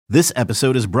This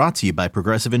episode is brought to you by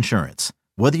Progressive Insurance.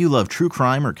 Whether you love true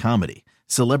crime or comedy,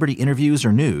 celebrity interviews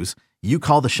or news, you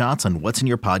call the shots on what's in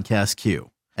your podcast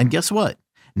queue. And guess what?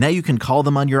 Now you can call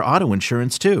them on your auto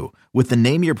insurance too with the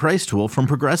Name Your Price tool from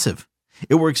Progressive.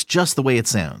 It works just the way it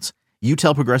sounds. You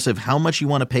tell Progressive how much you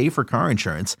want to pay for car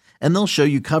insurance, and they'll show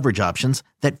you coverage options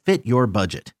that fit your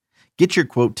budget. Get your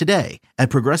quote today at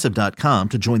Progressive.com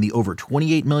to join the over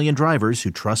 28 million drivers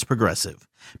who trust Progressive.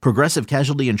 Progressive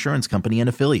Casualty Insurance Company and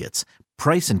Affiliates.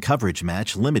 Price and coverage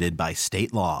match limited by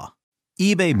state law.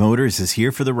 eBay Motors is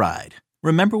here for the ride.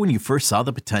 Remember when you first saw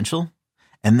the potential?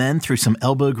 And then through some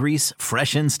elbow grease,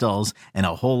 fresh installs, and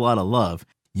a whole lot of love,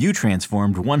 you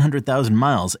transformed 100,000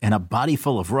 miles and a body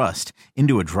full of rust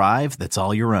into a drive that's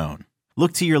all your own.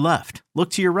 Look to your left.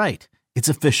 Look to your right. It's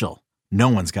official. No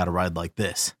one's got a ride like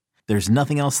this. There's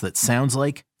nothing else that sounds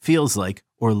like, feels like,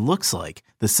 or looks like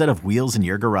the set of wheels in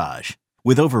your garage.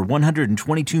 With over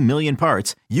 122 million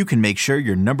parts, you can make sure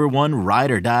your number one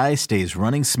ride or die stays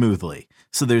running smoothly.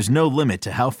 So there's no limit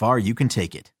to how far you can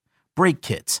take it. Brake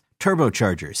kits,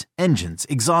 turbochargers, engines,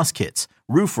 exhaust kits,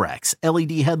 roof racks,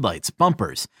 LED headlights,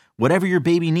 bumpers, whatever your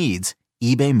baby needs,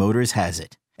 eBay Motors has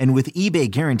it. And with eBay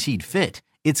Guaranteed Fit,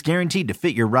 it's guaranteed to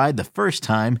fit your ride the first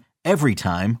time, every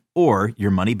time, or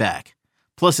your money back.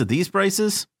 Plus, at these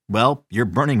prices, well, you're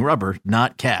burning rubber,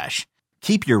 not cash.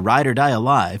 Keep your ride or die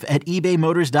alive at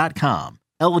ebaymotors.com.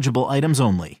 Eligible items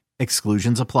only.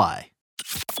 Exclusions apply.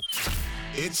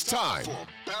 It's time for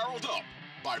Barreled Up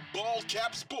by Bald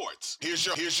Cap Sports. Here's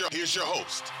your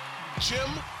host, Jim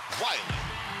Wiley.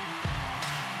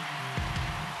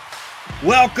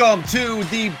 Welcome to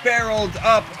the Barreled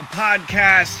Up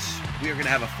podcast. We are going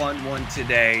to have a fun one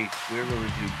today. We're going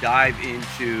to dive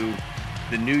into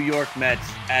the New York Mets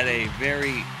at a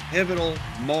very pivotal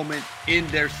moment in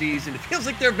their season. It feels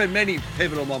like there have been many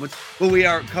pivotal moments, but we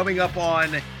are coming up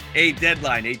on a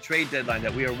deadline, a trade deadline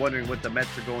that we are wondering what the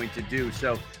Mets are going to do.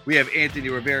 So we have Anthony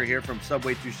Rivera here from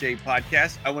Subway to Shade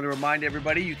Podcast. I want to remind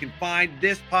everybody you can find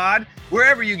this pod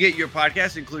wherever you get your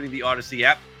podcasts, including the Odyssey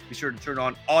app. Be sure to turn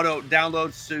on auto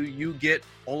downloads so you get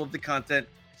all of the content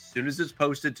as soon as it's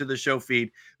posted to the show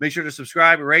feed. Make sure to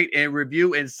subscribe, rate, and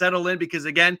review, and settle in because,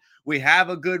 again, we have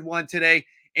a good one today.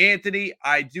 Anthony,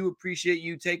 I do appreciate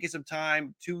you taking some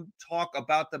time to talk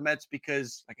about the Mets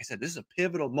because, like I said, this is a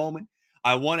pivotal moment.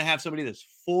 I want to have somebody that's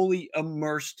fully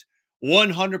immersed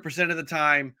 100% of the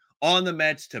time on the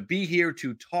Mets to be here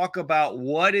to talk about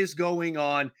what is going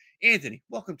on. Anthony,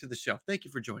 welcome to the show. Thank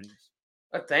you for joining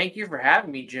us. Thank you for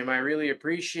having me, Jim. I really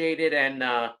appreciate it. And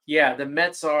the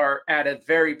Mets are at a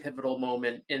very pivotal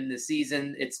moment in the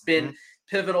season. It's been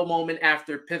pivotal moment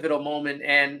after pivotal moment.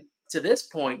 And to this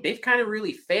point, they've kind of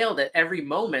really failed at every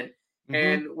moment.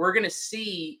 And we're going to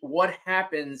see what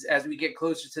happens as we get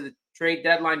closer to the trade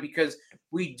deadline because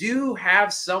we do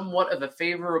have somewhat of a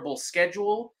favorable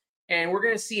schedule. And we're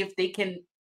going to see if they can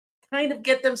kind of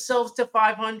get themselves to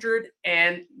 500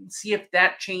 and see if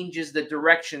that changes the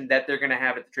direction that they're going to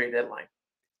have at the trade deadline.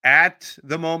 At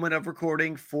the moment of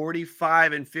recording,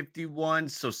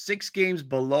 45-51, so 6 games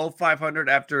below 500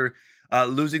 after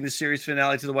losing the series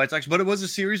finale to the White Sox. But it was a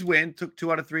series win, took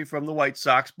 2 out of 3 from the White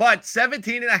Sox, but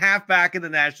 17.5 back in the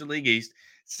National League East,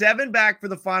 7 back for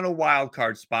the final wild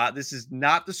card spot. This is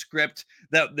not the script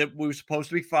that we were supposed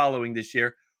to be following this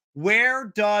year.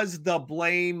 Where does the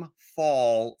blame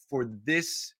fall for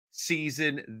this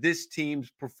season, this team's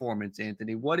performance,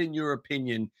 Anthony? What, in your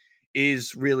opinion,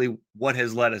 is really what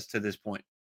has led us to this point?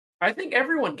 I think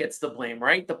everyone gets the blame,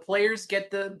 right? The players get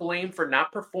the blame for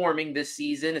not performing this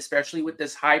season, especially with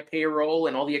this high payroll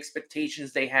and all the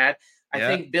expectations they had. I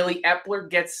think Billy Epler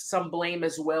gets some blame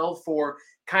as well for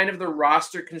kind of the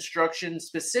roster construction,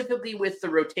 specifically with the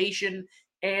rotation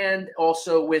and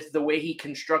also with the way he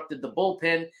constructed the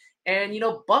bullpen. And,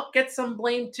 Buck gets some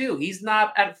blame too. He's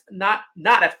not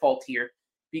at fault here.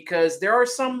 Because there are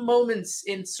some moments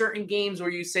in certain games where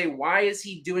you say, why is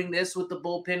he doing this with the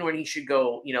bullpen when he should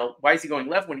go, why is he going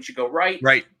left when he should go right?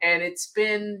 Right. And it's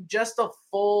been just a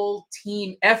full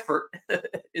team effort,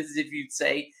 as if you'd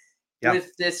say,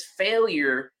 with this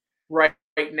failure right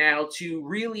now to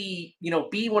really,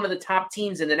 be one of the top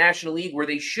teams in the National League where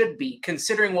they should be,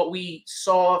 considering what we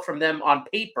saw from them on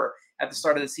paper at the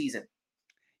start of the season.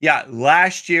 Yeah,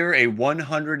 last year, a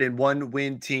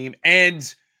 101-win team.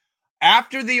 And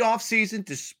after the offseason,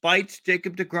 despite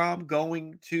Jacob deGrom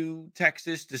going to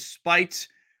Texas, despite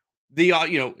the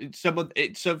some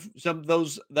of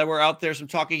those that were out there, some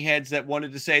talking heads that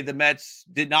wanted to say the Mets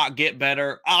did not get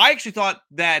better. I actually thought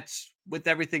that with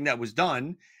everything that was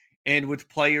done and with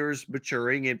players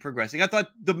maturing and progressing, I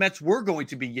thought the Mets were going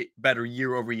to be better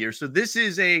year over year. So this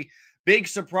is a big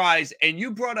surprise. And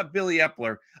you brought up Billy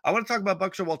Epler. I want to talk about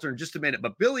Buck Showalter in just a minute,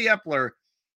 but Billy Epler,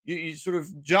 you sort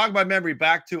of jogged my memory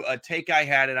back to a take I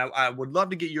had, and I would love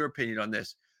to get your opinion on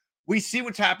this. We see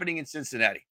what's happening in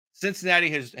Cincinnati. Cincinnati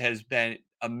has been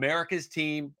America's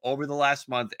team over the last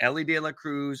month. Elly De La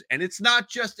Cruz, and it's not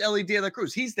just Elly De La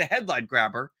Cruz. He's the headline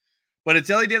grabber, but it's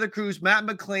Elly De La Cruz, Matt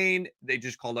McLain. They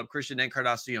just called up Christian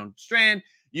Encarnacion Strand.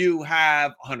 You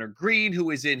have Hunter Green, who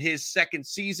is in his second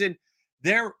season.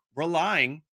 They're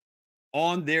relying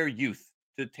on their youth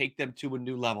to take them to a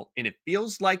new level. And it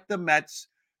feels like the Mets,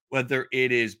 whether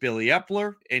it is Billy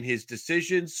Epler and his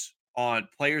decisions on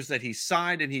players that he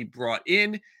signed and he brought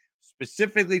in,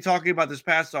 specifically talking about this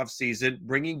past offseason,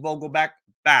 bringing Vogelbach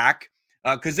back,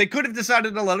 because they could have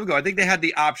decided to let him go. I think they had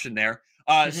the option there.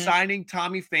 Signing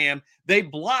Tommy Pham. They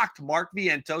blocked Mark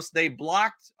Vientos. They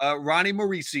blocked Ronnie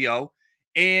Mauricio.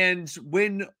 And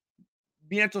when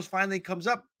Vientos finally comes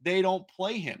up, they don't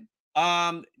play him.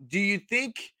 Do you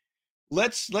think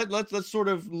let's sort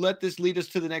of let this lead us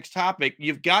to the next topic.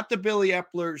 You've got the Billy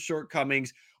Epler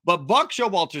shortcomings, but Buck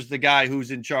Showalter's the guy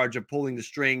who's in charge of pulling the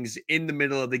strings in the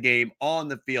middle of the game on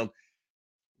the field.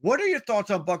 What are your thoughts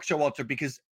on Buck Showalter?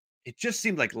 Because it just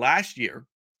seemed like last year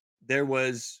there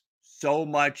was so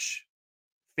much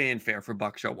fanfare for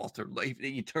Buck Showalter.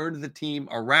 He turned the team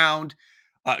around.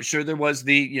 Sure, there was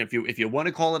the, if you want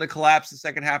to call it a collapse, the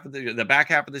second half of the back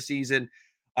half of the season.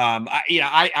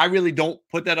 I really don't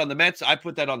put that on the Mets. I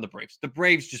put that on the Braves. The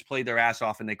Braves just played their ass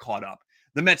off and they caught up.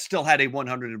 The Mets still had a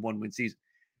 101 win season.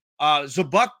 So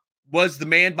Buck was the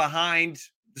man behind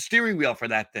the steering wheel for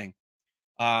that thing.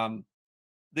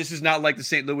 This is not like the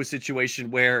St. Louis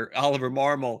situation where Oliver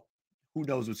Marmol, who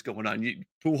knows what's going on?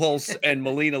 Pujols and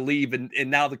Molina leave, and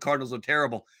now the Cardinals are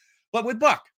terrible. But with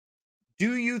Buck,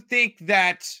 do you think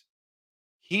that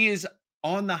he is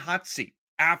on the hot seat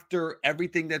after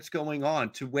everything that's going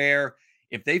on, to where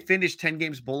if they finish 10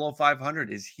 games below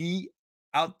 500, is he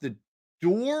out the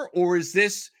door, or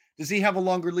does he have a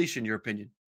longer leash in your opinion?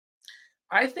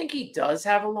 I think he does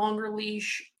have a longer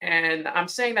leash. And I'm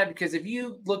saying that because if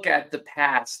you look at the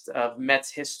past of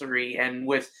Mets history, and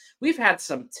we've had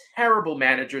some terrible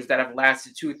managers that have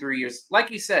lasted 2 or 3 years.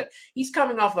 Like you said, he's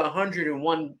coming off a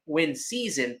 101 win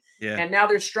season. Yeah. And now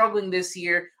they're struggling this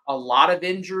year. A lot of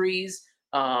injuries,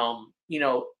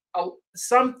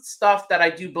 some stuff that I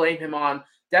do blame him on.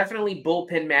 Definitely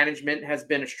bullpen management has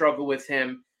been a struggle with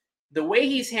him. The way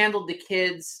he's handled the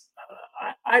kids,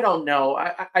 I don't know.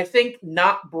 I think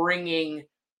not bringing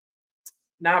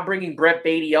Brett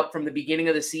Baty up from the beginning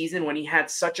of the season when he had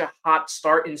such a hot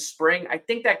start in spring, I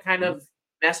think that kind of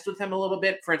messed with him a little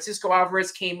bit. Francisco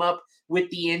Alvarez came up with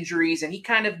the injuries, and he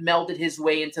kind of melded his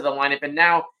way into the lineup. And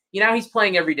now he's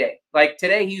playing every day. Like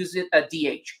today, he was a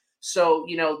DH. So,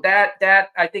 that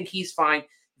I think he's fine.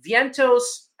 Vientos,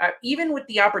 even with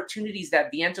the opportunities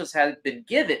that Vientos has been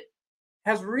given,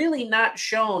 has really not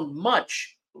shown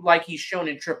much like he's shown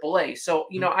in AAA. So,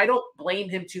 I don't blame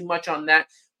him too much on that.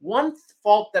 One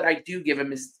fault that I do give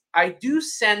him is I do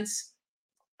sense,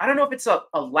 I don't know if it's a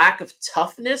lack of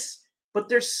toughness, but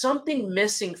there's something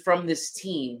missing from this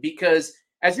team, because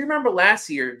as you remember last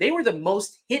year, they were the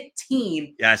most hit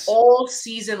team all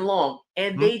season long,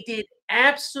 and they did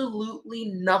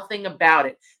absolutely nothing about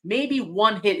it. Maybe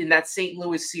one hit in that St.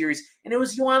 Louis series, and it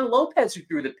was Yohan Lopez who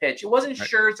threw the pitch. It wasn't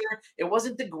Scherzer. It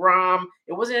wasn't DeGrom.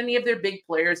 It wasn't any of their big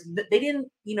players. They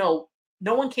didn't, no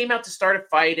one came out to start a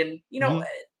fight, and,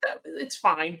 it's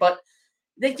fine, but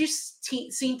they just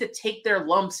seem to take their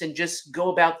lumps and just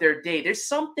go about their day.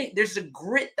 There's a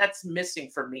grit that's missing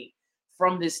for me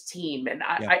from this team, and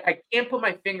I can't put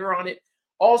my finger on it.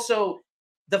 Also,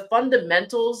 the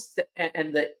fundamentals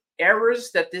and the errors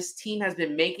that this team has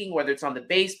been making, whether it's on the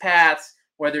base paths,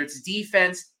 whether it's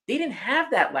defense, they didn't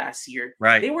have that last year.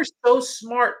 Right. They were so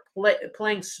smart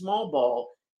playing small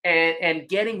ball and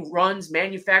getting runs,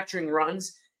 manufacturing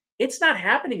runs. It's not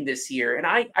happening this year. And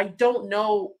I don't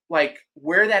know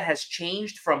where that has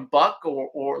changed from Buck,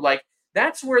 or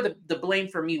that's where the blame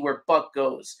for me, where Buck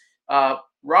goes.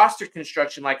 Roster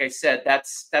construction, like I said,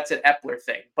 that's an Epler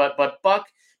thing. But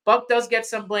Buck does get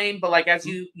some blame, but as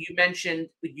you mentioned,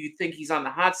 you think he's on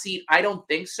the hot seat. I don't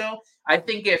think so. I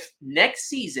think if next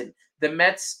season the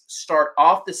Mets start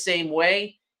off the same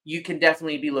way, you can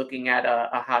definitely be looking at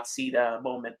a hot seat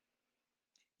moment.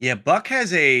 Yeah, Buck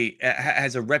has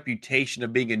a reputation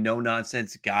of being a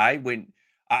no-nonsense guy. When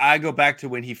I go back to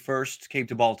when he first came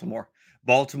to Baltimore,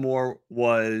 Baltimore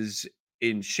was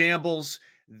in shambles.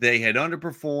 They had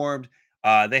underperformed.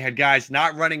 They had guys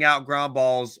not running out ground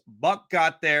balls. Buck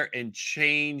got there and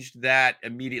changed that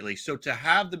immediately. So to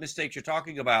have the mistakes you're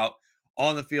talking about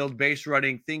on the field, base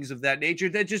running, things of that nature.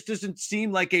 That just doesn't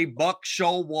seem like a Buck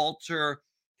Showalter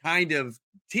kind of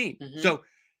team. So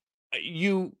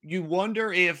you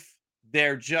wonder if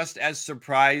they're just as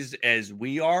surprised as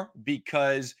we are,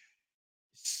 because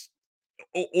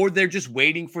or they're just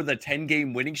waiting for the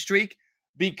 10-game winning streak,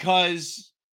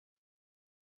 because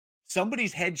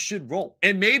somebody's head should roll.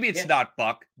 And maybe it's not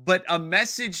Buck, but a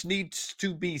message needs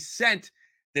to be sent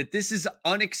that this is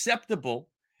unacceptable,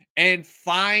 and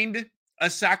find a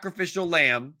sacrificial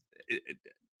lamb,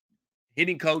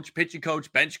 hitting coach, pitching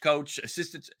coach, bench coach,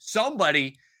 assistants,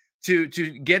 somebody to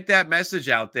get that message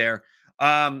out there.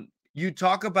 You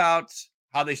talk about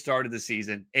how they started the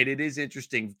season, and it is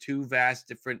interesting, two vast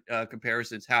different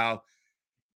comparisons, how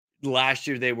last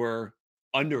year they were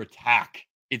under attack,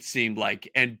 it seemed like,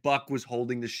 and Buck was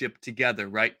holding the ship together,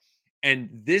 right? And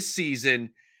this season,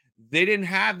 they didn't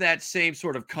have that same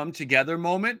sort of come together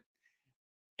moment.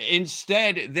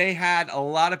 Instead, they had a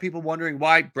lot of people wondering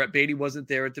why Brett Baty wasn't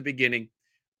there at the beginning,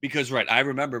 because, right, I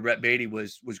remember Brett Baty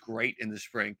was great in the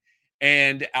spring,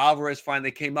 and Alvarez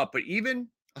finally came up. But even,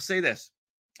 I'll say this,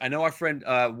 I know our friend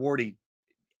Wardy,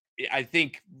 I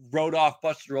think, wrote off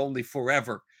Buster Olney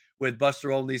forever with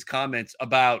Buster Olney's comments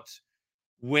about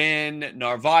when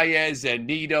Narvaez and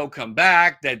Nido come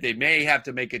back, that they may have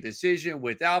to make a decision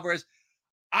with Alvarez.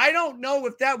 I don't know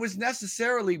if that was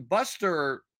necessarily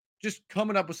Buster just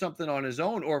coming up with something on his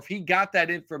own, or if he got that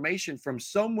information from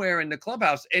somewhere in the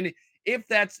clubhouse. And if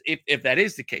that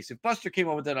is the case, if Buster came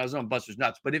up with that on his own, Buster's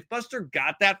nuts. But if Buster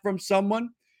got that from someone,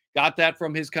 got that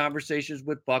from his conversations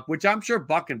with Buck, which I'm sure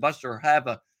Buck and Buster have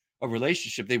a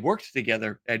relationship. They worked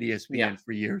together at ESPN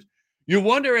for years. You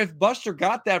wonder if Buster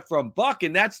got that from Buck,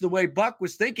 and that's the way Buck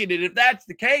was thinking. And if that's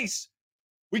the case,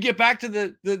 we get back to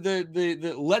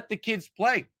the let the kids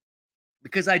play.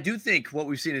 Because I do think what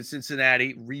we've seen in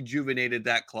Cincinnati rejuvenated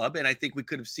that club, and I think we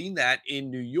could have seen that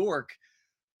in New York.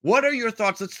 What are your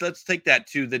thoughts? Let's take that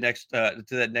to the next to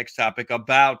that next topic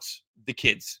about the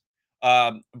kids.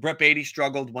 Brett Baty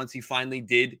struggled once he finally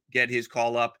did get his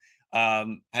call up.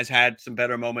 Has had some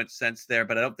better moments since there,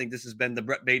 but I don't think this has been the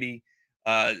Brett Baty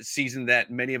season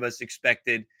that many of us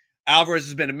expected. Alvarez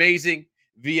has been amazing.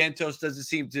 Vientos doesn't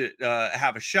seem to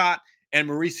have a shot. And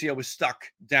Mauricio was stuck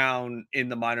down in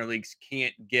the minor leagues,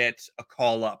 can't get a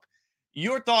call up.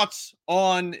 Your thoughts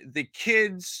on the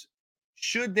kids?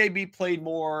 Should they be played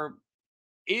more?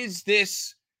 Is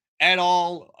this at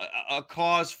all a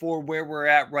cause for where we're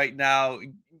at right now?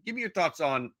 Give me your thoughts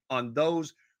on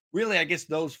those. Really, I guess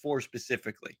those four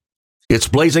specifically. It's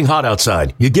blazing hot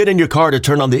outside. You get in your car to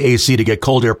turn on the AC to get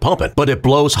cold air pumping, but it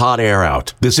blows hot air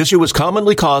out. This issue is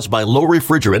commonly caused by low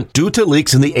refrigerant due to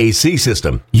leaks in the AC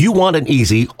system. You want an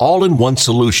easy, all-in-one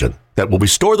solution that will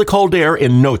restore the cold air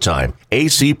in no time.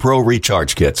 AC Pro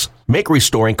Recharge Kits make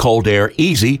restoring cold air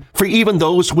easy for even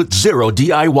those with zero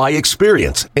DIY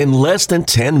experience in less than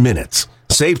 10 minutes.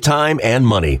 Save time and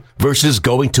money versus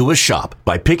going to a shop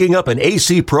by picking up an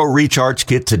AC Pro Recharge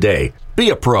Kit today. Be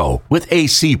a pro with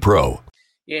AC Pro.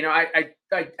 You know, I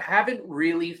haven't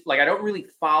really, I don't really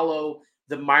follow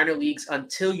the minor leagues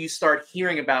until you start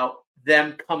hearing about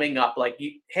them coming up.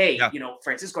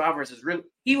 Francisco Alvarez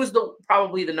he was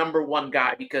probably the number one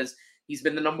guy because he's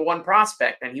been the number one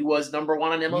prospect and he was number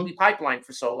one on MLB Pipeline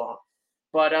for so long.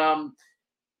 But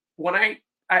when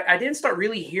I didn't start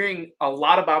really hearing a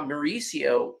lot about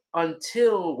Mauricio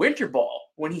until winter ball,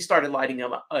 when he started lighting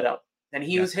him up. And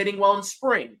he was hitting well in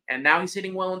spring, and now he's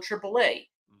hitting well in AAA.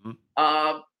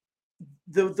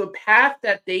 The path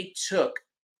that they took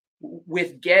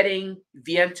with getting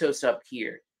Vientos up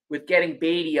here, with getting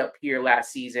Baty up here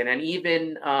last season, and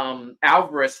even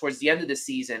Alvarez towards the end of the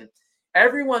season,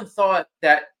 everyone thought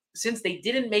that since they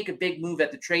didn't make a big move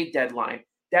at the trade deadline,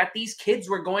 that these kids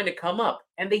were going to come up,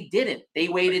 and they didn't. They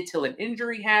waited till an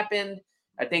injury happened.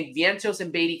 I think Vientos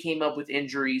and Baty came up with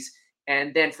injuries.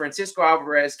 And then Francisco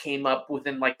Alvarez came up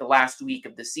within the last week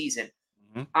of the season.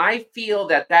 I feel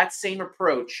that same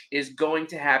approach is going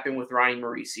to happen with Ryan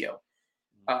Mauricio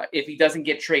if he doesn't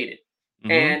get traded.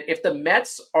 And if the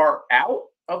Mets are out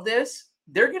of this,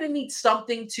 they're going to need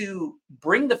something to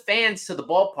bring the fans to the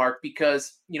ballpark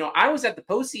because, I was at the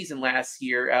postseason last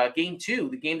year, game 2,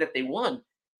 the game that they won,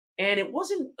 and it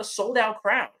wasn't a sold-out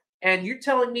crowd. And you're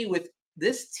telling me with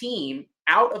this team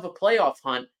out of a playoff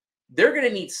hunt, they're going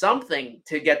to need something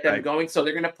to get them going. So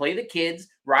they're going to play the kids.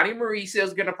 Ronnie Mauricio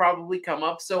is going to probably come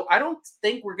up. So I don't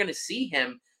think we're going to see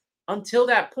him until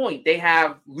that point. They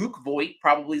have Luke Voit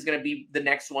probably is going to be the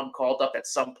next one called up at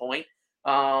some point.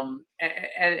 And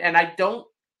I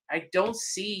don't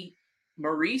see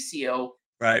Mauricio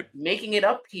making it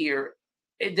up here.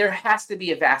 There has to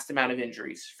be a vast amount of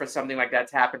injuries for something like that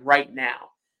to happen right now.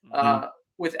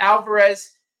 With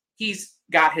Alvarez, he's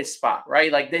got his spot,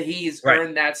 right? Like that he's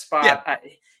earned that spot. Yeah.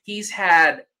 He's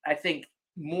had, I think,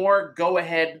 more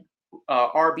go-ahead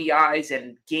RBIs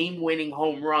and game-winning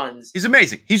home runs. He's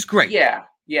amazing. He's great.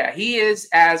 Yeah, he is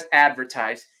as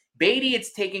advertised. Beatty,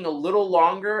 it's taking a little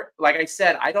longer. Like I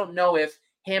said, I don't know if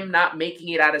him not making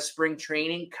it out of spring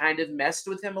training kind of messed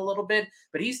with him a little bit,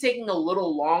 but he's taking a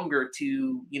little longer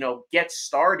to, get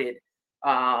started.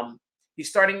 He's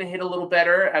starting to hit a little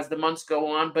better as the months go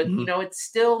on, but it's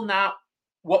still not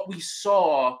what we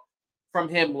saw from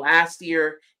him last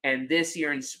year and this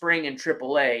year in spring in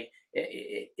AAA.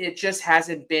 It just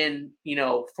hasn't been,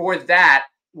 for that,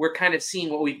 we're kind of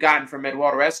seeing what we've gotten from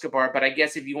Eduardo Escobar. But I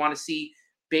guess if you want to see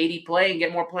Beatty play and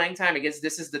get more playing time, I guess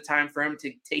this is the time for him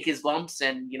to take his lumps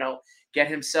and, get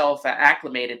himself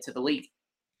acclimated to the league.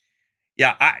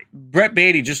 Yeah, Brett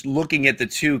Beatty, just looking at the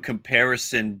two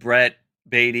comparison, Brett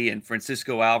Beatty and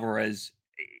Francisco Alvarez,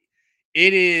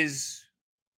 it is,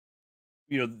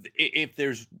 if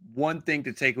there's one thing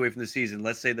to take away from the season,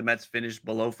 let's say the Mets finished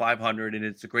below 500 and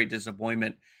it's a great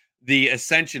disappointment. The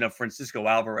ascension of Francisco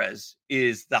Alvarez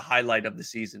is the highlight of the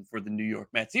season for the New York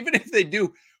Mets. Even if they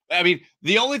do,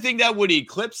 the only thing that would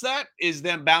eclipse that is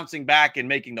them bouncing back and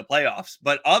making the playoffs.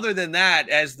 But other than that,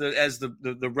 as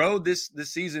the road this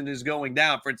season is going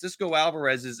down, Francisco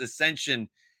Alvarez's ascension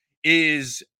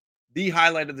is the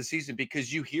highlight of the season,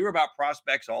 because you hear about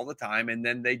prospects all the time and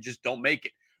then they just don't make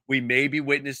it. We may be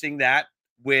witnessing that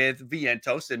with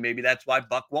Vientos, and maybe that's why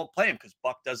Buck won't play him, because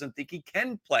Buck doesn't think he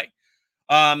can play.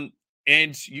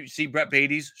 And you see Brett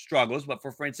Beatty's struggles, but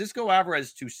for Francisco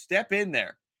Alvarez to step in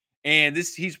there, and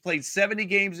he's played 70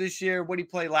 games this year. What did he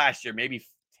play last year? Maybe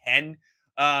 10.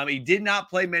 He did not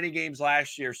play many games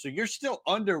last year, so you're still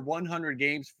under 100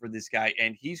 games for this guy,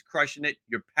 and he's crushing it.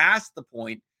 You're past the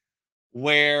point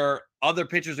where other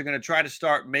pitchers are going to try to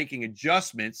start making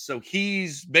adjustments, so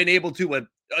he's been able to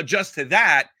adjust to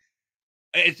that.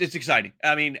 It's exciting.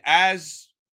 As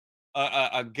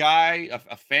a guy,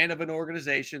 a fan of an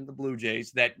organization, the Blue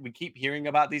Jays, that we keep hearing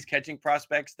about these catching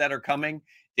prospects that are coming.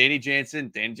 Danny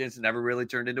Jansen never really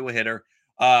turned into a hitter.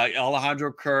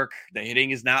 Alejandro Kirk, the hitting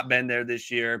has not been there this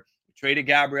year. We traded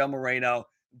Gabriel Moreno.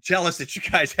 I'm jealous that you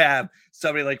guys have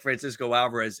somebody like Francisco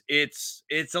Alvarez. It's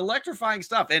electrifying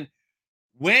stuff. And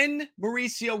when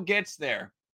Mauricio gets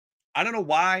there, I don't know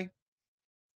why.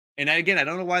 And again, I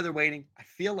don't know why they're waiting. I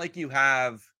feel like you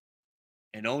have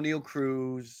an O'Neal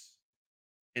Cruz,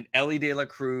 an Ellie De La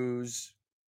Cruz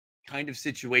kind of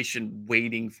situation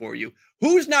waiting for you.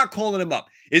 Who's not calling him up?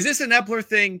 Is this an Epler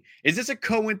thing? Is this a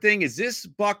Cohen thing? Is this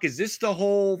Buck? Is this the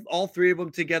all three of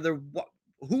them together?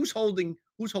 Who's holding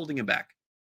him back?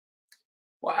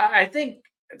 Well, I think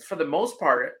for the most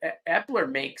part, Epler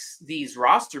makes these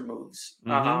roster moves.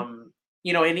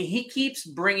 And he keeps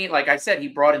bringing, like I said, he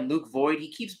brought in Luke Voigt.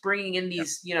 He keeps bringing in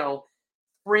these,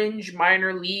 fringe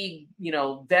minor league,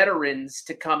 veterans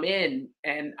to come in.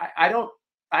 And I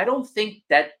don't think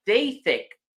that they think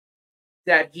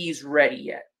that he's ready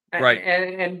yet. Right.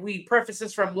 And we preface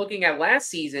this from looking at last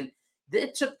season.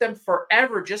 It took them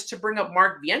forever just to bring up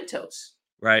Mark Vientos.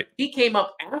 Right. He came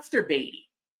up after Beatty.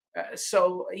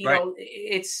 So,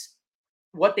 it's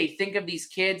what they think of these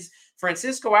kids.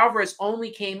 Francisco Alvarez only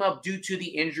came up due to the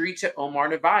injury to Omar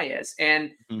Narvaez.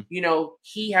 And,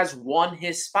 he has won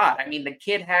his spot. The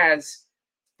kid has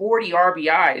 40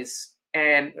 RBIs,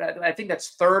 and I think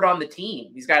that's third on the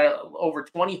team. He's got over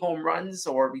 20 home runs,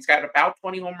 or he's got about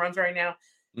 20 home runs right now.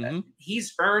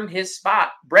 He's earned his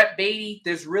spot. Brett Beatty,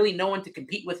 there's really no one to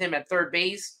compete with him at third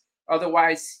base.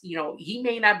 Otherwise, he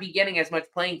may not be getting as much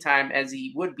playing time as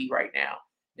he would be right now.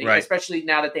 Right. Especially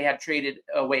now that they have traded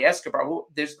away Escobar.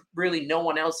 There's really no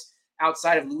one else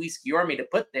outside of Luis Guillorme to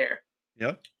put there.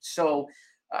 Yep. So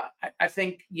I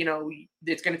think,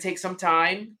 it's going to take some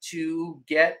time to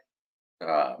get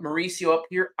Mauricio up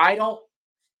here. I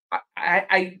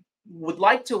would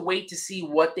like to wait to see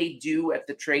what they do at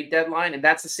the trade deadline. And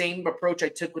that's the same approach I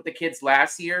took with the kids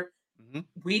last year.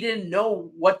 We didn't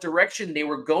know what direction they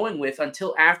were going with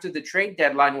until after the trade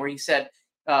deadline, where he said,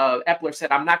 Epler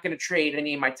said, I'm not going to trade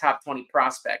any of my top 20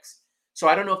 prospects. So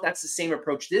I don't know if that's the same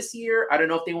approach this year. I don't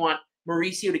know if they want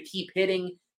Mauricio to keep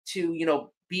hitting to,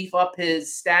 beef up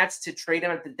his stats to trade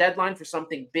him at the deadline for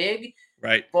something big.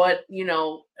 Right. But,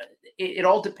 it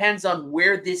all depends on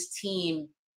where this team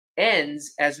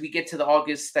ends as we get to the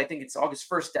August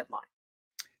 1st deadline.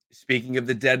 Speaking of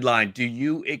the deadline, do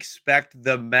you expect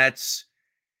the Mets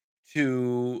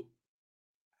to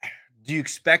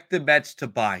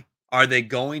buy? Are they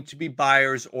going to be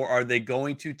buyers, or are they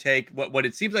going to take what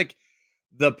it seems like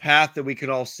the path that we can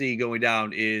all see going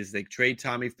down is they trade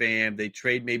Tommy Pham, they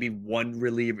trade maybe one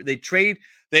reliever.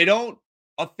 They don't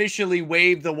officially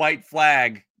wave the white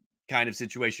flag kind of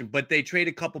situation, but they trade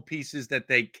a couple pieces that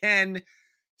they can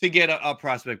to get a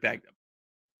prospect back.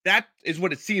 That is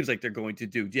what it seems like they're going to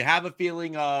do. Do you have a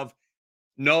feeling of,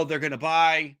 no, they're going to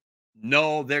buy,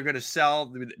 no, they're going to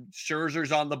sell?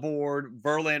 Scherzer's on the board,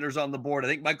 Verlander's on the board. I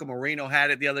think Michael Moreno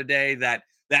had it the other day that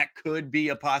could be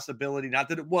a possibility. Not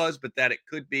that it was, but that it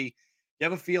could be. You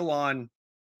have a feel on,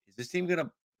 is this team going to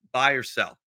buy or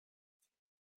sell?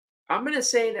 I'm going to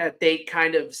say that they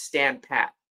kind of stand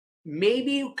pat.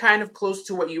 Maybe kind of close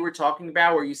to what you were talking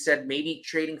about, where you said maybe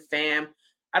trading Pham.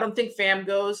 I don't think Pham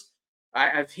goes.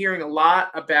 I'm hearing a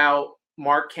lot about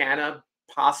Mark Canha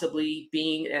possibly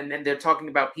being, and then they're talking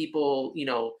about people,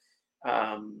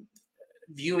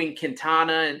 viewing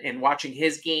Quintana and watching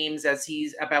his games as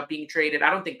he's about being traded. I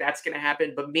don't think that's going to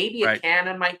happen, but maybe a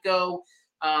Canha might go.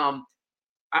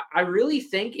 I really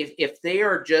think if they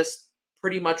are just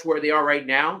pretty much where they are right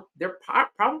now, they're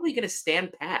probably going to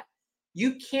stand pat.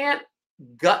 You can't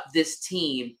gut this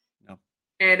team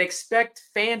and expect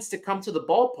fans to come to the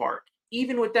ballpark.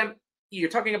 Even with them, you're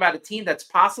talking about a team that's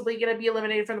possibly going to be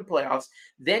eliminated from the playoffs.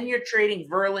 Then you're trading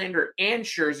Verlander and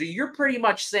Scherzer. You're pretty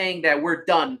much saying that we're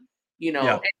done, and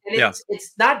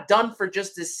it's not done for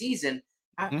just this season.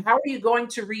 Mm-hmm. How are you going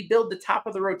to rebuild the top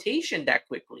of the rotation that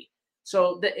quickly?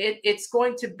 So it's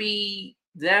going to be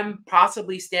them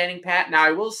possibly standing pat. Now,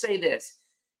 I will say this.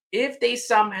 If they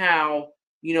somehow,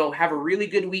 have a really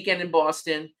good weekend in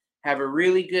Boston, have a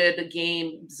really good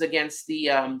games against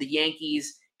the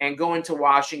Yankees, and go into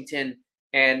Washington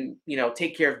and,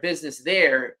 take care of business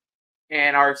there,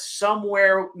 and are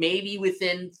somewhere maybe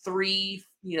within 3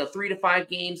 to 5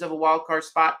 games of a wild card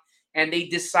spot, and they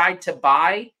decide to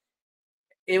buy,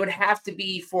 it would have to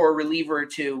be for a reliever or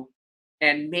two,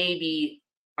 and maybe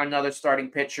another starting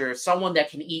pitcher, someone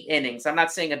that can eat innings. I'm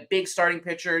not saying a big starting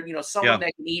pitcher, someone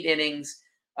that can eat innings,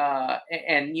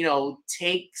 and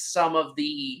take some of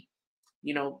the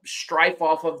strife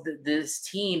off of this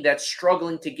team that's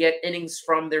struggling to get innings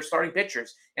from their starting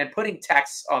pitchers and putting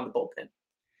tax on the bullpen.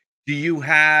 Do you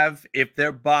have, if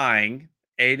they're buying,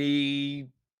 any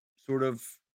sort of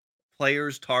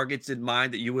players, targets in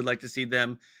mind that you would like to see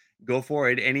them go for?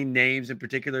 Any names in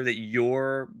particular that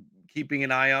you're keeping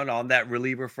an eye on that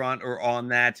reliever front, or on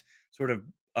that sort of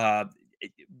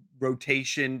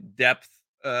rotation depth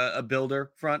builder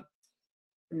front?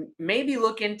 Maybe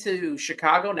look into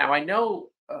Chicago. Now, I know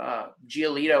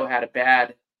Giolito had a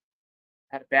bad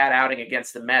outing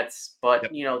against the Mets, but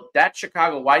that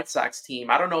Chicago White Sox team,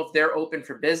 I don't know if they're open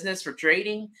for business for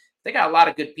trading. They got a lot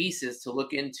of good pieces to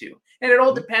look into, and it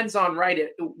all depends on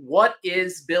what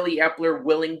is Billy Epler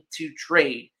willing to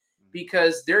trade,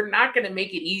 because they're not going to make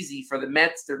it easy for the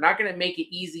Mets. They're not going to make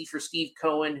it easy for Steve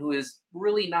Cohen, who is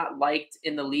really not liked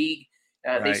in the league.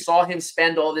 They saw him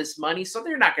spend all this money, so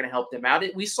they're not going to help them out.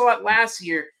 We saw it last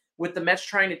year with the Mets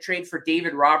trying to trade for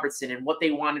David Robertson and what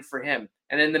they wanted for him.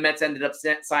 And then the Mets ended up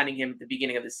signing him at the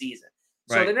beginning of the season.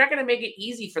 So they're not going to make it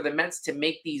easy for the Mets to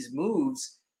make these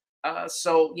moves. I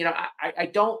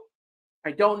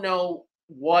don't know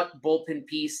what bullpen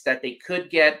piece that they could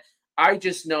get. I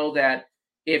just know that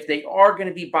if they are going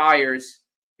to be buyers,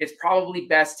 it's probably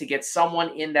best to get someone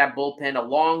in that bullpen, a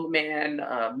long man,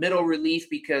 middle relief,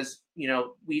 because,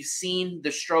 we've seen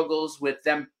the struggles with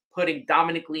them putting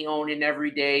Dominic Leone in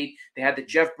every day. They had the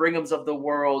Jeff Brighams of the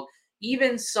world.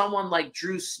 Even someone like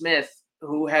Drew Smith,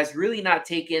 who has really not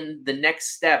taken the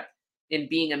next step in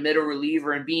being a middle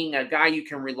reliever and being a guy you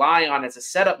can rely on as a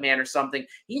setup man or something,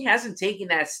 he hasn't taken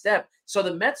that step. So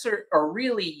the Mets are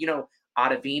really,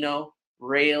 Ottavino,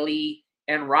 Raley,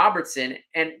 and Robertson,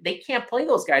 and they can't play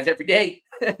those guys every day.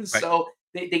 So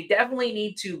they definitely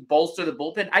need to bolster the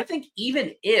bullpen. I think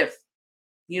even if,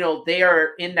 they are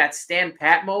in that stand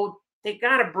pat mode, they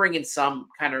got to bring in some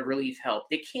kind of relief help.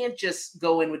 They can't just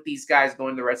go in with these guys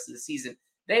going the rest of the season.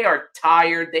 They are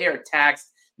tired. They are taxed.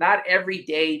 Not every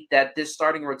day that this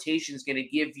starting rotation is going to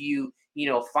give you,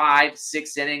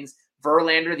 5-6 innings.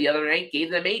 Verlander the other night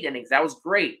gave them 8 innings. That was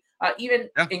great.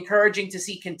 Encouraging to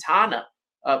see Quintana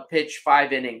pitch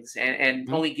 5 innings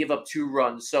and only give up 2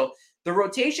 runs. So the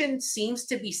rotation seems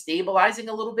to be stabilizing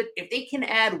a little bit. If they can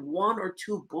add 1 or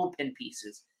 2 bullpen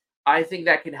pieces, I think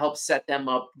that can help set them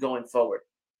up going forward.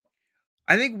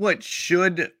 I think now what's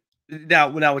going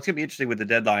to be interesting with the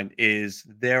deadline is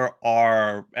there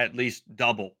are at least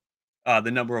double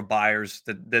the number of buyers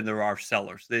than there are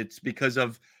sellers. It's because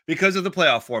of the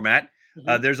playoff format.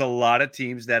 Mm-hmm. There's a lot of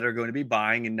teams that are going to be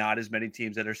buying and not as many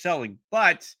teams that are selling.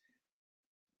 But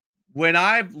when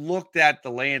I've looked at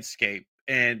the landscape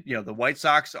And, the White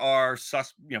Sox are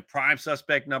prime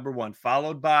suspect number one,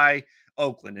 followed by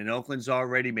Oakland. And Oakland's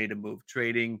already made a move,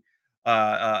 trading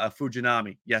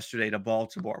Fujinami yesterday to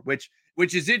Baltimore,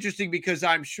 which is interesting because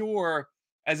I'm sure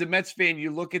as a Mets fan,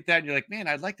 you look at that and you're like, man,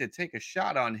 I'd like to take a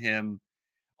shot on him.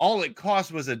 All it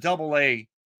cost was a double A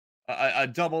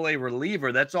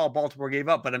reliever. That's all Baltimore gave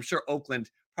up. But I'm sure Oakland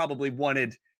probably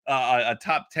wanted a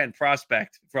top 10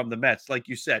 prospect from the Mets. Like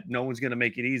you said, no one's going to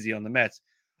make it easy on the Mets.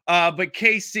 But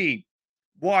KC,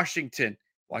 Washington's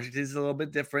a little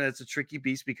bit different. It's a tricky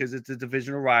beast because it's a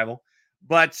divisional rival.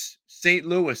 But St.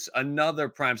 Louis, another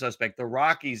prime suspect. The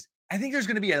Rockies, I think there's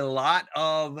going to be a lot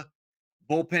of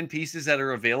bullpen pieces that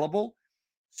are available.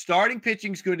 Starting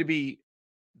pitching is going to be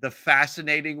the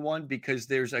fascinating one because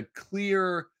there's a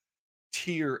clear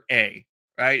tier A,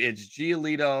 right? It's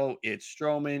Giolito, it's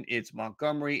Stroman, it's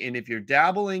Montgomery. And if you're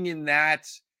dabbling in that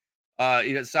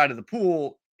side of the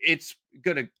pool, it's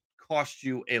going to cost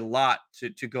you a lot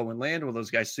to go and land with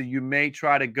those guys. So you may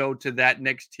try to go to that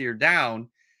next tier down.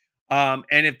 And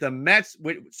if the Mets,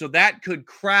 so that could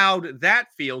crowd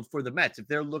that field for the Mets. If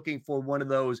they're looking for one of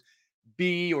those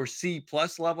B or C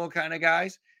plus level kind of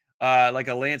guys, like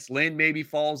a Lance Lynn maybe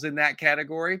falls in that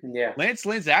category. Yeah. Lance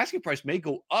Lynn's asking price may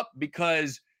go up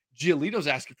because Giolito's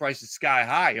asking price is sky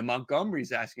high and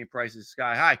Montgomery's asking price is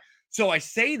sky high. So I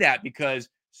say that because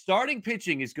starting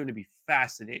pitching is going to be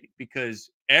fascinating because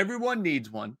everyone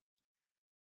needs one.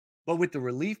 But with the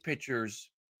relief pitchers,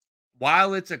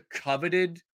 while it's a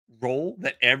coveted role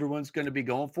that everyone's going to be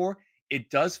going for, it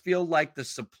does feel like the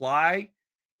supply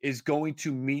is going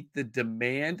to meet the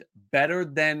demand better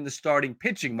than the starting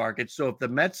pitching market. So if the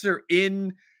Mets are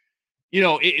in,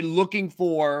 looking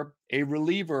for a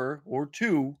reliever or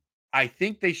two, I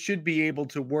think they should be able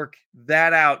to work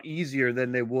that out easier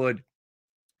than they would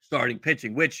starting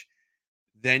pitching, which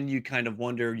then you kind of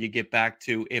wonder, you get back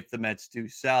to if the Mets do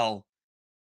sell,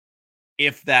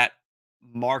 if that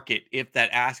market, if that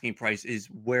asking price is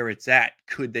where it's at,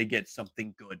 could they get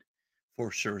something good for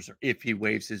Scherzer if he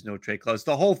waives his no trade clause?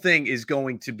 The whole thing is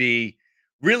going to be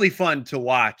really fun to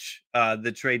watch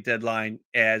the trade deadline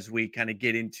as we kind of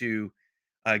get into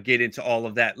all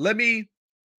of that. Let me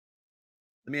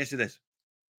ask you this.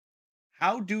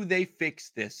 How do they fix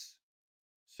this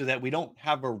so that we don't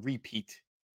have a repeat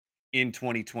in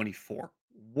 2024?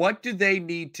 What do they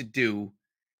need to do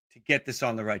to get this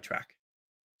on the right track?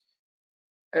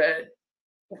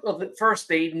 Well, first,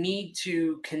 they need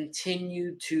to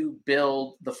continue to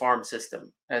build the farm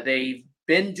system. They've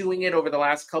been doing it over the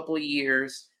last couple of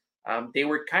years. They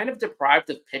were kind of deprived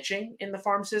of pitching in the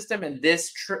farm system, and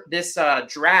this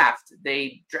draft,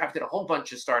 they drafted a whole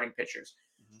bunch of starting pitchers.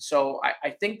 Mm-hmm. So I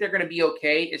think they're going to be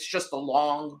okay. It's just a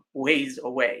long ways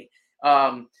away.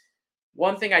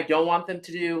 One thing I don't want them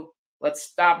to do, let's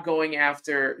stop going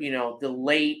after, the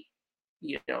late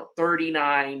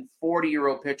 39,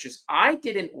 40-year-old pitchers. I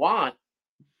didn't want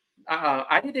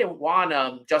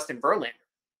Justin Verlander.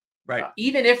 Right.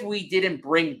 Even if we didn't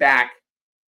bring back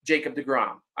Jacob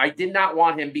deGrom, I did not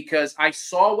want him because I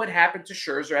saw what happened to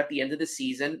Scherzer at the end of the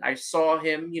season. I saw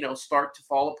him, start to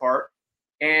fall apart.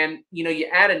 And, you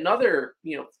add another,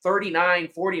 39,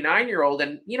 49-year-old.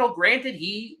 And, granted,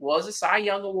 he was a Cy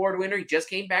Young Award winner. He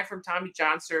just came back from Tommy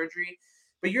John surgery.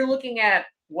 But you're looking at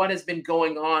what has been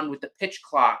going on with the pitch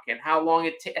clock and how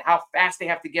long how fast they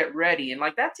have to get ready. And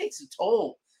that takes a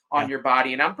toll on your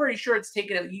body. And I'm pretty sure it's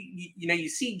taken, you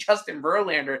see Justin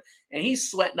Verlander and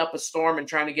he's sweating up a storm and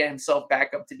trying to get himself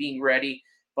back up to being ready.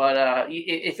 But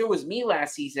if it was me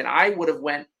last season, I would have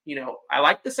went, I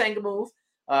like the Senga move.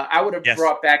 I would have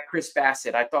brought back Chris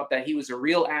Bassett. I thought that he was a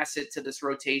real asset to this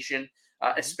rotation,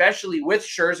 especially with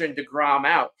Scherzer and deGrom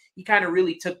out. He kind of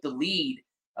really took the lead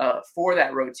for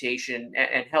that rotation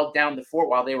and held down the fort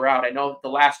while they were out. I know the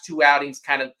last two outings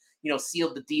kind of,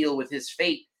 sealed the deal with his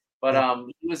fate, but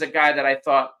he was a guy that I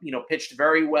thought, pitched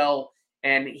very well.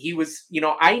 And he was,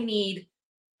 I need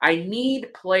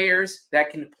players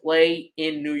that can play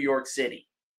in New York City.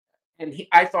 And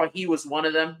I thought he was one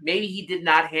of them. Maybe he did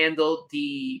not handle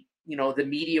the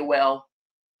media well,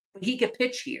 but he could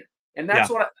pitch here. And that's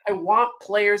what I want,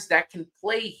 players that can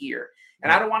play here.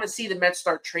 And I don't want to see the Mets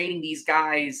start trading these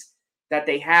guys that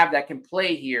they have that can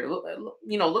play here.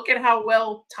 Look at how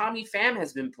well Tommy Pham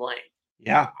has been playing.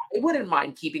 Yeah. I wouldn't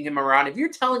mind keeping him around. If you're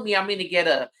telling me I'm going to get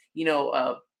a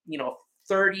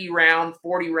 30-round,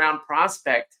 40-round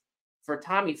prospect for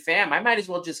Tommy Pham, I might as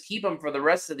well just keep him for the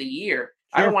rest of the year.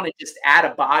 Sure. I don't want to just add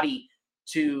a body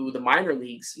to the minor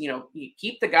leagues. You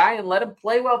keep the guy and let him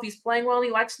play well. If he's playing well and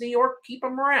he likes New York, keep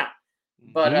him around.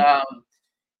 Mm-hmm. But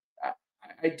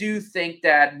I do think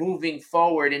that moving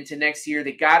forward into next year,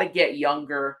 they got to get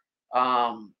younger.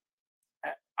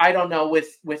 I don't know.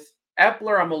 With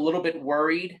Epler, I'm a little bit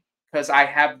worried because I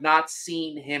have not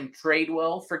seen him trade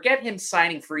well. Forget him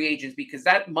signing free agents because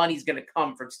that money's going to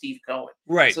come from Steve Cohen.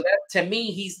 Right. So that, to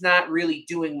me, he's not really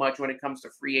doing much when it comes to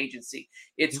free agency.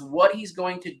 It's what he's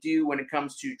going to do when it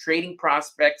comes to trading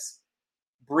prospects,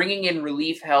 bringing in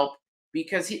relief help,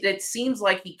 because it seems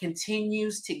like he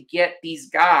continues to get these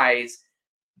guys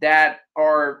that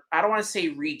are, I don't want to say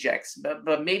rejects,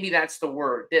 but maybe that's the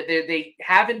word. They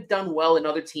haven't done well in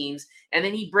other teams, and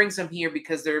then he brings them here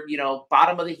because they're,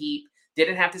 bottom of the heap,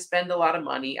 didn't have to spend a lot of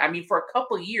money. I mean, for a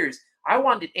couple of years, I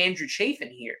wanted Andrew Chafin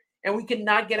here, and we could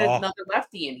not get another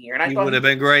lefty in here. And I thought would have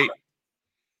been great.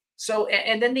 So,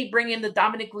 and then they bring in the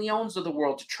Dominic Leones of the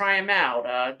world to try him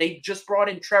out. They just brought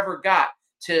in Trevor Gott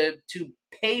to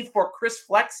pay for Chris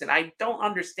Flexen. I don't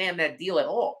understand that deal at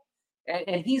all.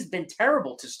 And he's been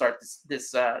terrible to start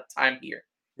this time here.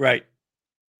 Right.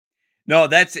 No,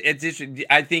 it's interesting.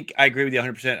 I think I agree with you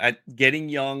 100%. Getting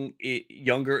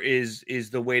younger is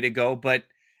the way to go. But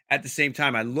at the same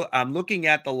time, I'm looking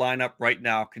at the lineup right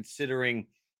now, considering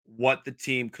what the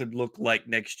team could look like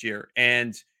next year.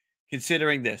 And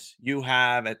considering this, you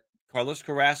have Carlos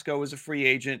Carrasco as a free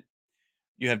agent.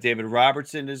 You have David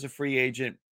Robertson as a free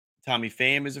agent. Tommy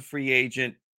Pham is a free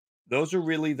agent. Those are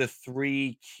really the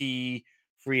three key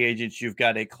free agents. You've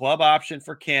got a club option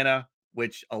for Canna,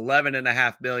 which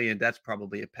 $11.5 million, that's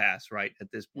probably a pass, right?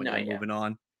 At this point, moving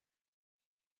on.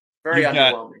 Very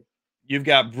underwhelming. You've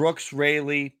got Brooks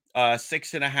Raley,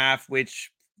 6.5,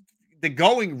 which the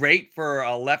going rate for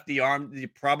a lefty arm, you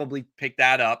probably pick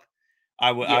that up.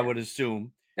 I would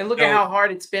assume. And look at how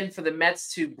hard it's been for the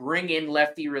Mets to bring in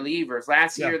lefty relievers.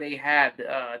 Last year they had,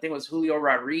 I think it was Julio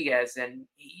Rodriguez and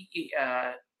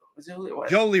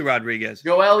Joely Rodriguez.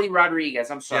 Joely Rodriguez.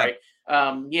 I'm sorry.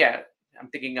 Yeah. I'm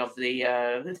thinking of the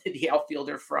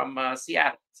outfielder from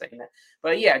Seattle saying that.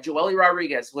 But yeah, Joely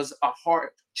Rodriguez was a hard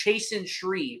chasing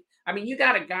Shreve. I mean, you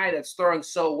got a guy that's throwing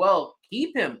so well.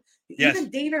 Keep him. Yes.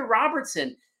 Even David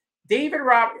Robertson.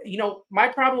 My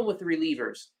problem with the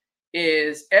relievers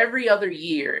is every other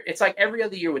year. It's like every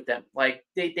other year with them. Like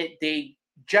they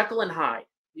Jekyll and Hyde.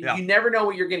 Yeah. You never know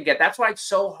what you're going to get. That's why it's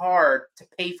so hard to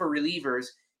pay for relievers,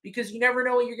 because you never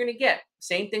know what you're going to get.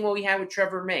 Same thing what we had with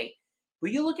Trevor May.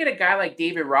 But you look at a guy like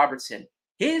David Robertson,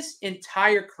 his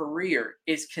entire career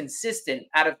is consistent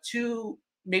out of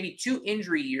maybe two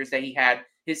injury years that he had,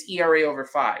 his ERA over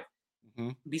 5.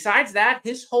 Mm-hmm. Besides that,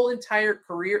 his whole entire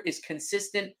career is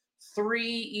consistent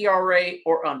 3 ERA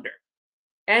or under.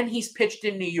 And he's pitched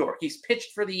in New York. He's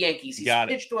pitched for the Yankees. He's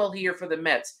pitched well here for the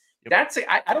Mets. Yep.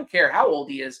 I don't care how old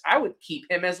he is. I would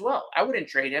keep him as well. I wouldn't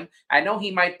trade him. I know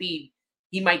he might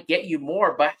get you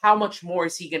more, but how much more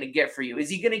is he going to get for you? Is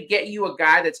he going to get you a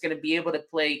guy that's going to be able to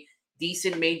play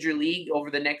decent major league over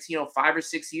the next, 5 or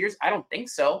 6 years? I don't think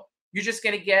so. You're just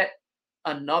going to get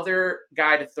another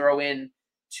guy to throw in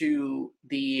to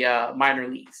the minor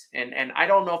leagues. And I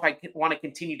don't know if I want to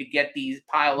continue to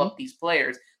pile up these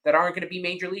players that aren't going to be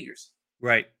major leaguers.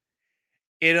 Right.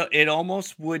 It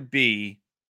almost would be,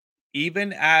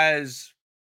 even as,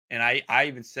 and I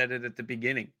even said it at the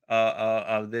beginning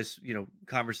of this,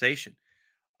 conversation,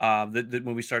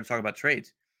 when we started talking about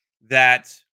trades,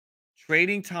 that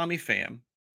trading Tommy Pham,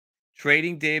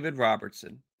 trading David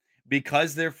Robertson,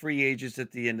 because they're free agents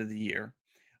at the end of the year.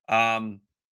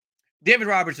 David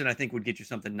Robertson, I think, would get you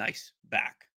something nice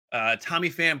back.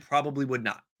 Tommy Pham probably would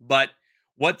not. But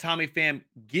what Tommy Pham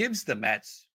gives the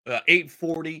Mets,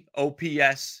 840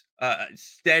 OPS,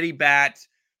 steady bat,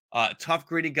 tough,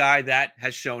 gritty guy that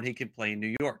has shown he can play in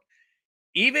New York.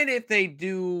 Even if they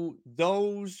do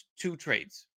those two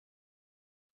trades,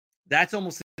 that's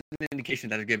almost an indication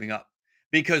that they're giving up,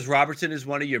 because Robertson is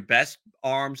one of your best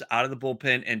arms out of the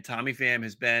bullpen, and Tommy Pham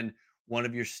has been one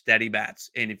of your steady bats.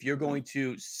 And if you're going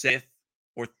to 6th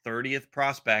or 30th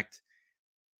prospect,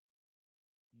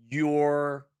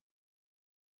 would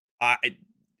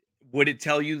it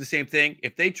tell you the same thing?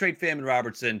 If they trade Pham and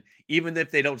Robertson, even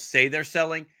if they don't say they're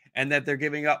selling and that they're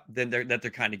giving up, then they're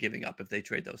kind of giving up if they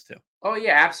trade those two. Oh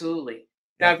yeah, absolutely.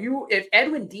 Yeah. Now, if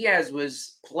Edwin Diaz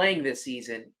was playing this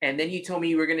season and then you told me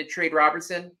you were going to trade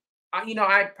Robertson,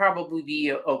 I'd probably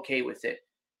be okay with it.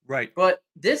 Right. But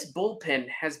this bullpen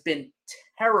has been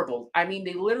terrible. I mean,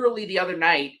 they literally the other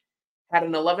night had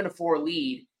an 11-4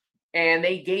 lead, and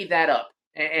they gave that up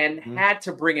and had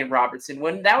to bring in Robertson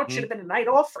when that should have been a night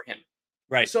off for him.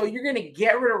 Right. So you're going to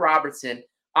get rid of Robertson.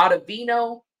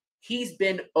 Ottavino, he's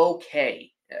been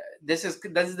okay. This is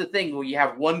the thing where you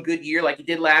have one good year like he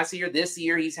did last year. This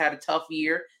year he's had a tough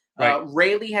year. Right.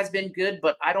 Raley has been good,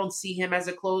 but I don't see him as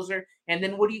a closer. And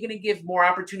then what are you going to give more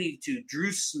opportunity to?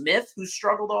 Drew Smith, who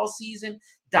struggled all season?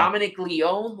 Dominic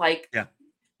Leone?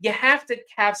 You have to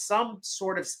have some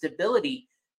sort of stability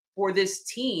for this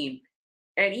team.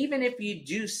 And even if you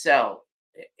do sell,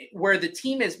 where the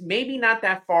team is maybe not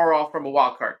that far off from a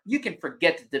wild card, you can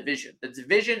forget the division. The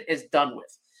division is done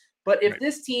with. But if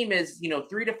this team is,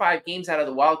 3 to 5 games out of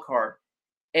the wild card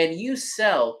and you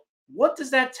sell, what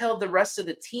does that tell the rest of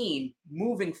the team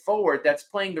moving forward that's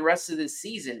playing the rest of this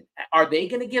season? Are they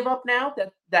going to give up now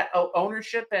that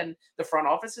ownership and the front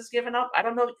office has given up? I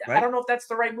don't know. Right. I don't know if that's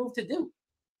the right move to do.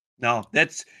 No,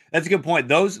 that's a good point.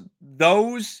 Those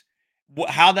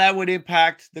how that would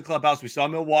impact the clubhouse. We saw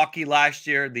Milwaukee last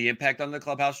year, the impact on the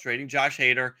clubhouse trading Josh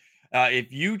Hader.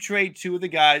 If you trade two of the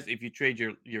guys, if you trade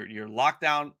your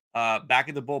lockdown back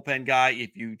in the bullpen guy,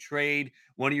 if you trade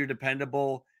one of your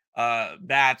dependable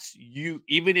bats,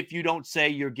 even if you don't say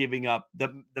you're giving up,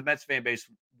 the Mets fan base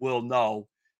will know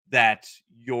that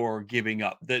you're giving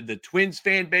up. The Twins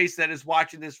fan base that is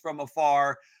watching this from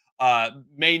afar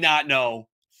may not know.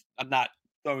 I'm not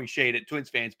throwing shade at Twins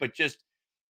fans, but just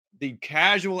the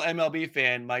casual MLB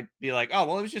fan might be like, oh,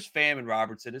 well, it was just Pham and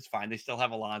Robertson. It's fine. They still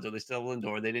have Alonso. They still have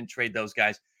Lindor. They didn't trade those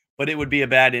guys. But it would be a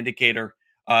bad indicator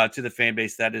to the fan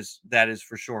base. That is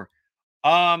for sure.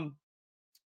 Anthony,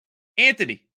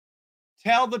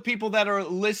 tell the people that are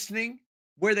listening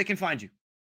where they can find you.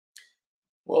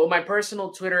 Well, my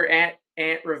personal Twitter at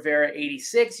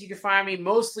AntRivera86. You can find me.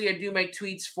 Mostly I do my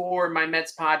tweets for my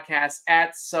Mets podcast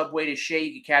at Subway to Shea.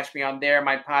 You can catch me on there.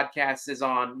 My podcast is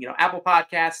on, Apple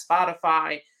Podcasts,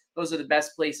 Spotify. Those are the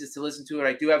best places to listen to it.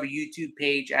 I do have a YouTube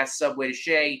page at Subway to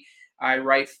Shea. I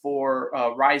write for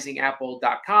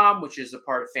risingapple.com, which is a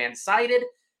part of Fansided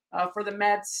for the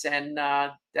Mets. And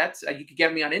that's you can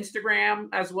get me on Instagram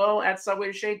as well at Subway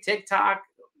to Shea, TikTok,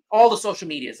 all the social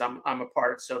medias I'm a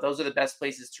part of. So those are the best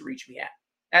places to reach me at.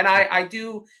 And I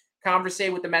do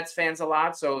conversate with the Mets fans a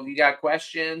lot. So if you got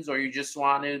questions or you just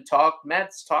want to talk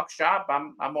Mets, talk shop,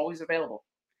 I'm always available.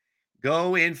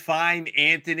 Go and find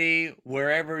Anthony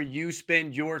wherever you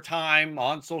spend your time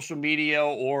on social media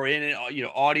or in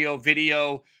audio,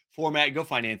 video format. Go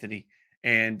find Anthony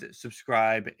and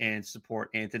subscribe and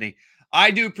support Anthony.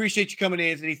 I do appreciate you coming,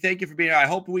 Anthony. Thank you for being here. I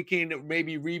hope we can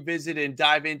maybe revisit and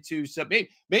dive into some.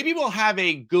 Maybe we'll have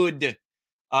a good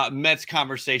Mets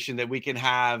conversation that we can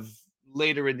have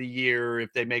later in the year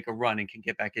if they make a run and can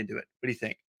get back into it. What do you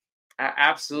think?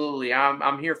 Absolutely.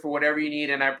 I'm here for whatever you need,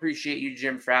 and I appreciate you,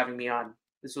 Jim, for having me on.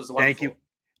 This was wonderful.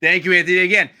 Thank you, Anthony.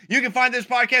 Again, you can find this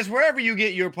podcast wherever you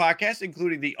get your podcasts,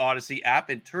 including the Odyssey app,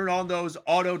 and turn on those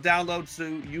auto downloads so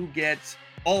you get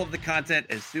all of the content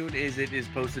as soon as it is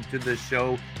posted to the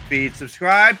show feed.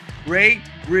 Subscribe, rate,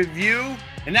 review,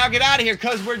 and now get out of here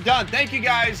because we're done. Thank you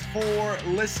guys for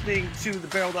listening to the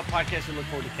Barreled Up Podcast and look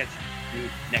forward to catching you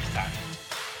next time.